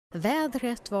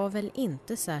Vädret var väl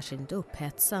inte särskilt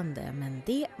upphetsande, men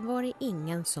det var det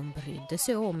ingen som brydde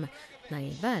sig om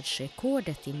när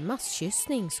världsrekordet i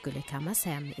mass-kyssning skulle kammas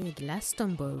hem i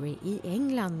Glastonbury i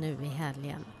England nu i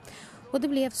helgen. Och det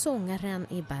blev sångaren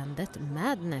i bandet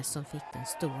Madness som fick den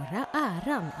stora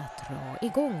äran att dra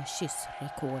igång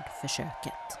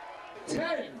kyssrekordförsöket. 10, 9,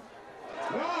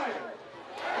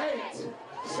 8,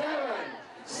 7,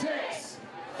 6,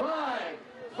 5,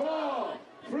 4,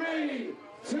 3,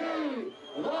 2,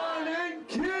 1 and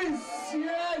kiss!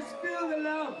 Yes, feel the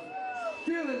love!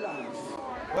 Feel the love!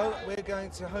 Well, we're going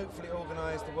to hopefully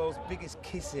organise the world's biggest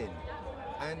kissing.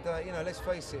 And, let's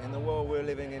face it, in the world we're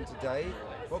living in today,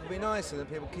 what could be nicer than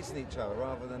people kissing each other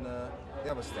rather than the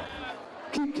other stuff?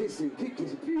 Keep kissing,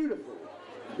 beautiful.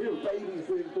 Little babies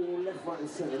being born left, right and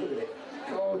centre, look at it.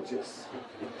 Gorgeous.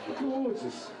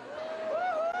 Gorgeous.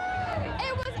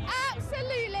 It was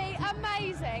absolutely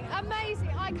amazing.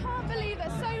 I can't believe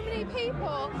that so many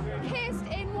people kissed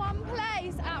in one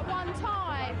place at one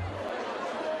time.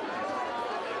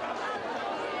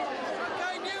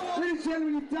 Ladies and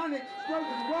gentlemen, you've done it.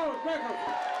 Broken the world record.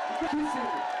 Kissing.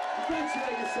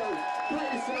 Congratulate yourselves.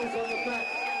 Pat yourselves on the back.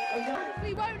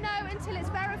 We won't know until it's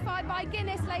verified by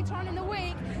Guinness later on in the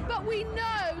week, but we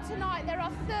know tonight there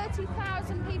are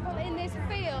 30,000 people in this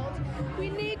field. We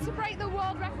need to break the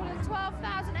world record of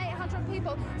 12,800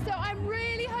 people, so I'm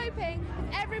really hoping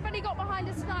if everybody got behind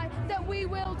us tonight that we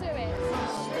will do it.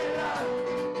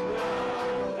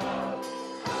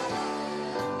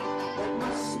 It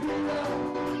must be love.